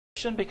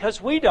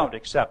because we don't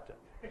accept it.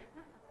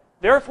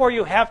 Therefore,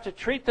 you have to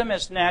treat them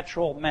as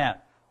natural men.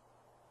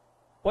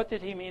 What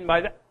did he mean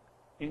by that?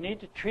 You need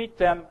to treat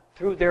them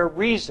through their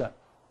reason.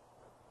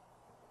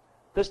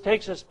 This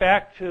takes us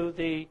back to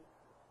the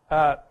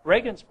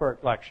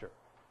Regensburg lecture.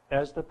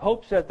 As the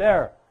Pope said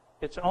there,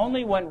 it's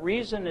only when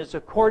reason is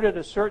accorded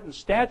a certain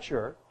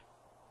stature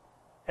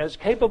as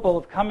capable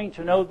of coming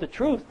to know the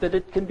truth that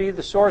it can be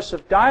the source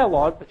of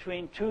dialogue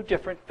between two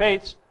different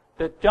faiths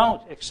that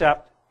don't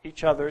accept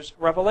each other's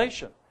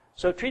revelation.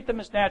 So treat them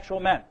as natural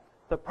men.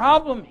 The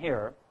problem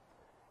here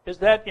is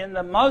that in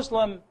the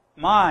Muslim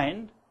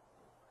mind,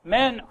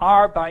 men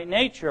are by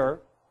nature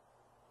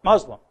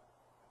Muslim.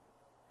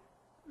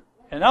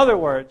 In other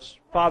words,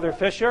 Father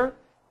Fisher,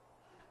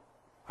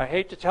 I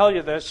hate to tell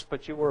you this,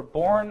 but you were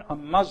born a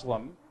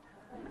Muslim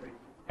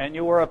and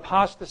you were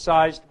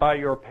apostatized by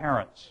your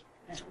parents.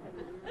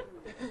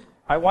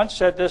 I once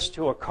said this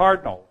to a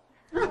cardinal.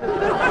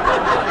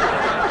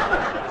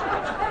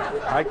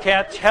 I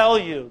can't tell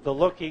you the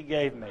look he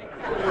gave me.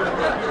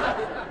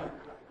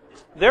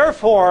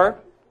 Therefore,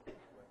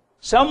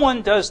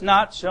 someone does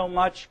not so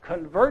much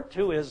convert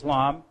to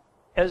Islam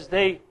as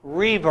they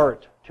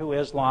revert to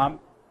Islam,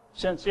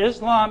 since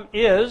Islam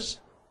is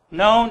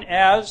known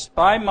as,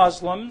 by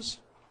Muslims,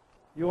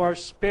 you are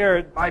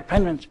spared by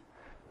penance,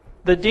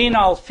 the Din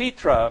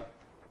al-Fitra.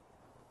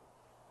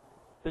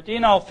 The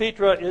Din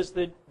al-Fitra is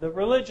the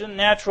religion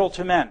natural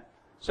to men.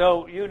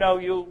 So,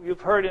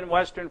 you've heard in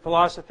Western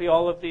philosophy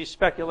all of these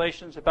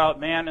speculations about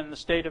man and the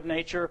state of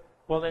nature.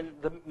 Well, in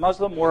the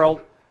Muslim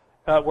world,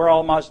 we're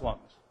all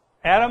Muslims.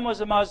 Adam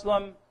was a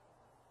Muslim.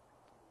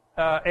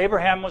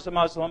 Abraham was a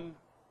Muslim.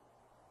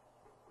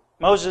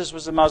 Moses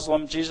was a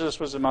Muslim. Jesus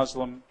was a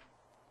Muslim.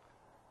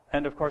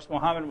 And, of course,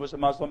 Muhammad was a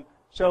Muslim.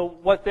 So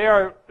what they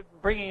are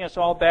bringing us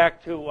all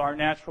back to our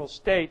natural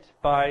state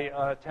by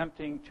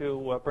attempting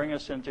to bring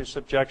us into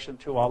subjection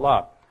to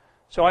Allah.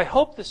 So I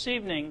hope this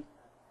evening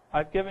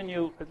I've given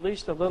you at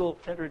least a little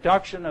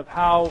introduction of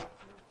how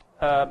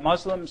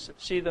Muslims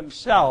see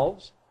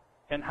themselves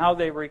and how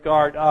they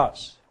regard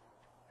us.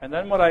 And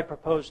then what I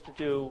propose to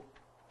do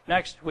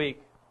next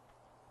week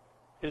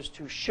is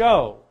to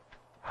show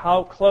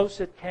how close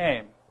it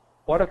came,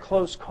 what a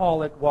close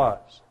call it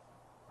was,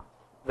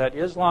 that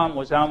Islam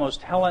was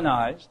almost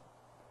Hellenized,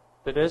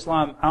 that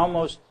Islam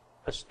almost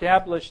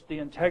established the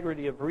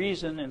integrity of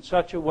reason in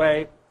such a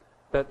way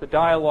that the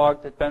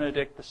dialogue that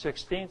Benedict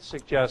XVI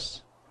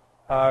suggests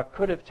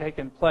could have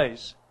taken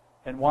place,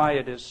 and why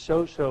it is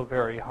so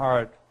very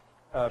hard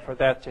for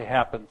that to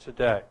happen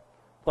today.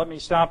 Let me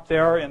stop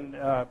there and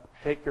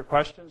take your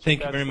questions.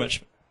 Thank you very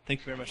much.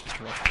 Thank you very much,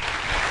 Mr. Reilly.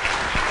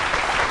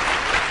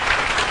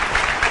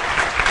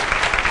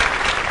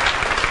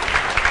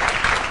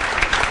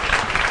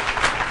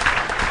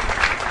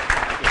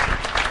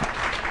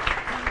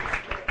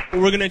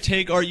 We're going to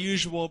take our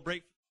usual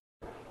break.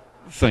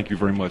 Thank you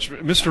very much.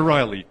 Mr.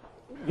 Reilly,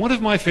 one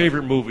of my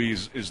favorite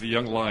movies is The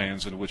Young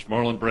Lions, in which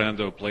Marlon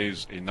Brando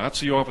plays a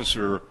Nazi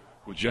officer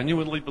who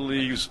genuinely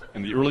believes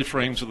in the early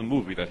frames of the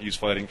movie that he's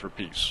fighting for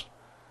peace.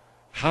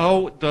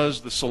 How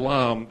does the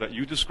salam that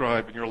you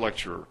describe in your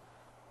lecture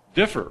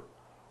differ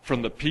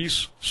from the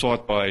peace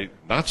sought by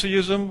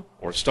Nazism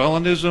or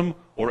Stalinism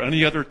or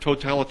any other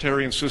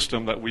totalitarian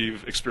system that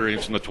we've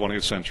experienced in the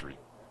 20th century?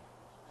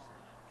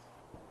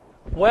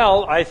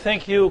 Well, I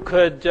think you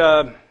could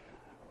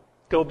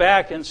go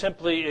back and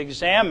simply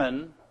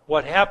examine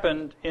what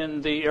happened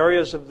in the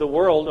areas of the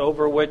world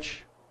over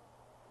which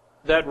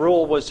that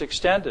rule was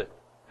extended.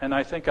 And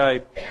I think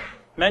I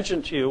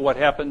mentioned to you what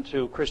happened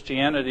to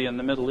Christianity in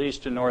the Middle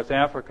East and North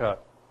Africa.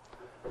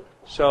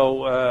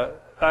 So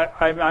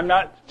I'm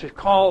not to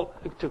call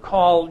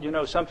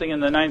something in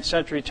the 9th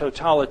century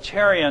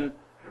totalitarian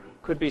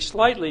could be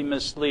slightly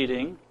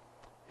misleading.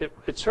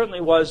 It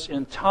certainly was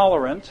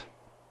intolerant.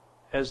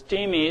 As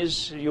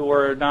dhimmis, you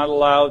were not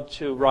allowed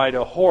to ride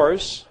a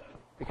horse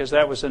because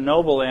that was a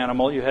noble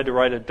animal. You had to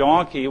ride a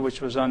donkey, which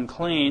was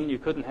unclean. You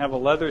couldn't have a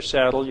leather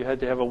saddle. You had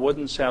to have a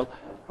wooden saddle.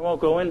 I won't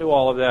go into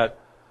all of that.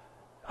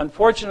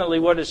 Unfortunately,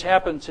 what has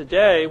happened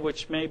today,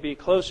 which may be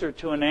closer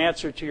to an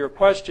answer to your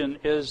question,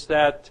 is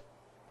that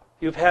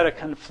you've had a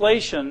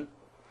conflation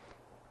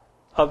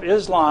of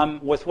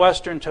Islam with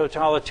Western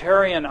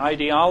totalitarian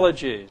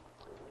ideology.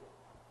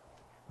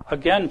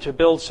 Again, to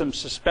build some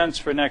suspense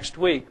for next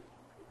week,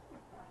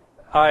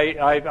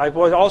 I've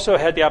also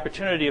had the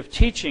opportunity of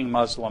teaching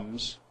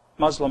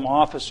Muslim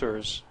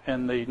officers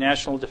in the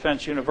National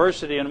Defense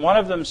University, and one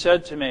of them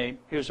said to me,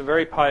 he was a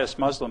very pious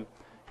Muslim,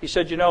 he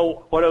said,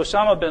 what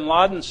Osama bin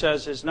Laden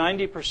says is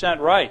 90%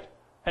 right.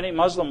 Any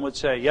Muslim would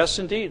say, yes,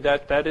 indeed,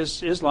 that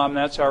is Islam,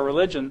 that's our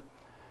religion.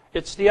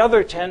 It's the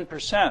other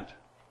 10%.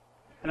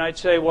 And I'd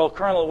say, well,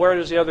 Colonel, where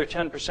does the other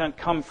 10%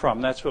 come from?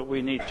 That's what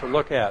we need to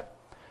look at.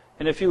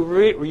 And if you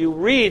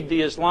read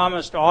the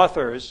Islamist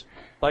authors,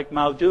 like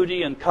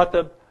Maududi and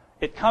Qutb,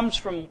 it comes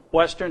from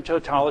Western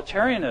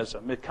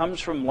totalitarianism. It comes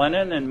from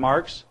Lenin and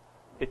Marx.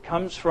 It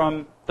comes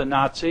from the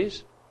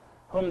Nazis,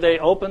 whom they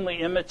openly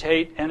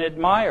imitate and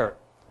admire.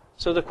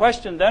 So the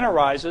question then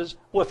arises,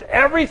 with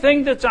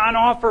everything that's on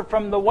offer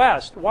from the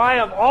West, why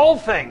of all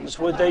things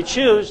would they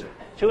choose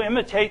to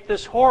imitate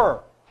this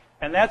horror?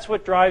 And that's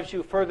what drives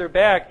you further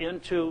back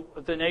into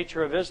the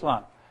nature of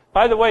Islam.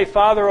 By the way,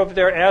 Father over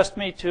there asked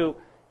me to,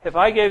 if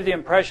I gave the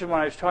impression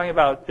when I was talking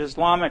about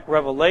Islamic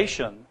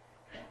revelation,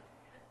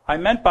 I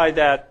meant by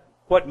that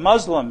what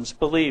Muslims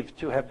believe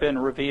to have been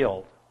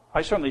revealed.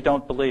 I certainly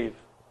don't believe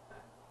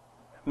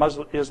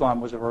Islam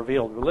was a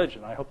revealed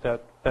religion. I hope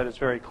that is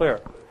very clear.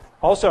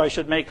 Also, I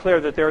should make clear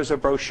that there is a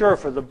brochure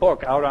for the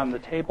book out on the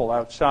table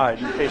outside,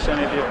 in case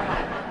any of you...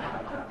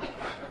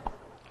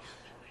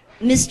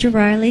 Mr.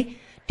 Reilly,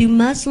 do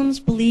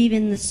Muslims believe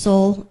in the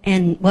soul,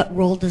 and what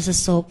role does the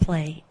soul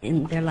play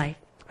in their life?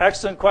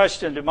 Excellent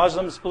question. Do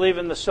Muslims believe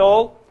in the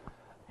soul?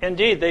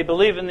 Indeed, they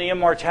believe in the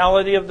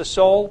immortality of the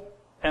soul,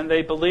 and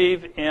they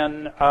believe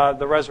in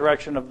the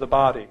resurrection of the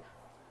body.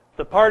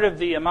 The part of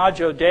the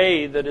imago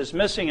Dei that is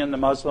missing in the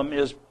Muslim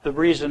is the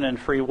reason and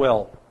free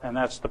will, and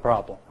that's the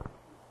problem.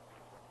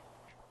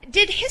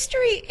 Did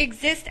history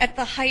exist at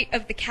the height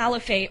of the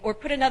caliphate, or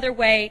put another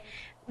way,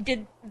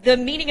 did the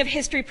meaning of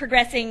history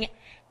progressing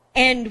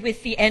end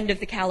with the end of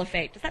the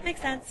caliphate? Does that make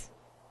sense?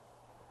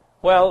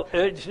 Well,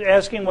 it's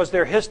asking, was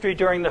there history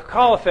during the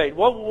caliphate?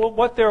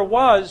 What there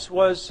was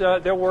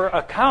there were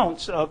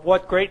accounts of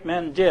what great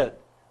men did,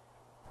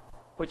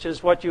 which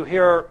is what you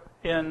hear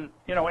in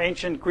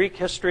ancient Greek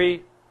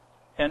history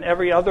and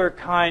every other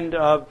kind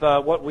of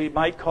what we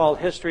might call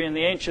history in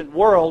the ancient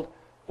world,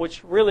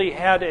 which really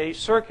had a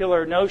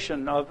circular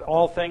notion of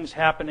all things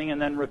happening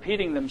and then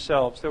repeating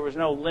themselves. There was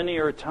no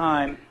linear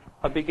time,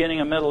 a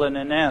beginning, a middle, and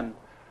an end.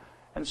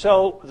 And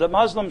so the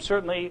Muslims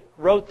certainly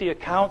wrote the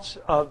accounts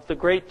of the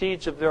great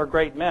deeds of their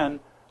great men,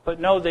 but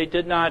no, they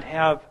did not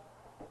have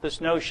this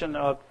notion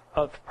of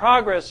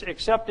progress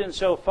except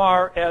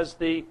insofar as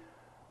the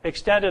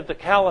extent of the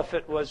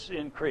caliphate was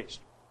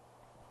increased.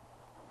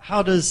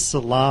 How does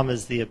salam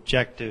as the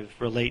objective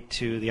relate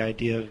to the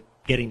idea of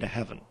getting to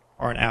heaven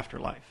or an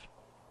afterlife?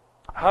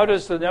 How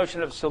does the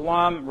notion of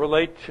salam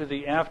relate to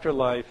the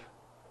afterlife?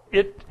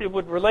 It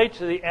would relate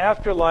to the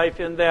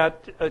afterlife in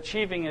that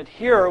achieving it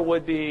here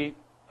would be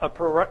a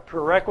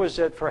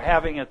prerequisite for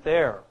having it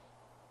there.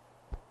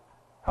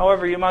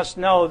 However, you must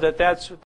know that that's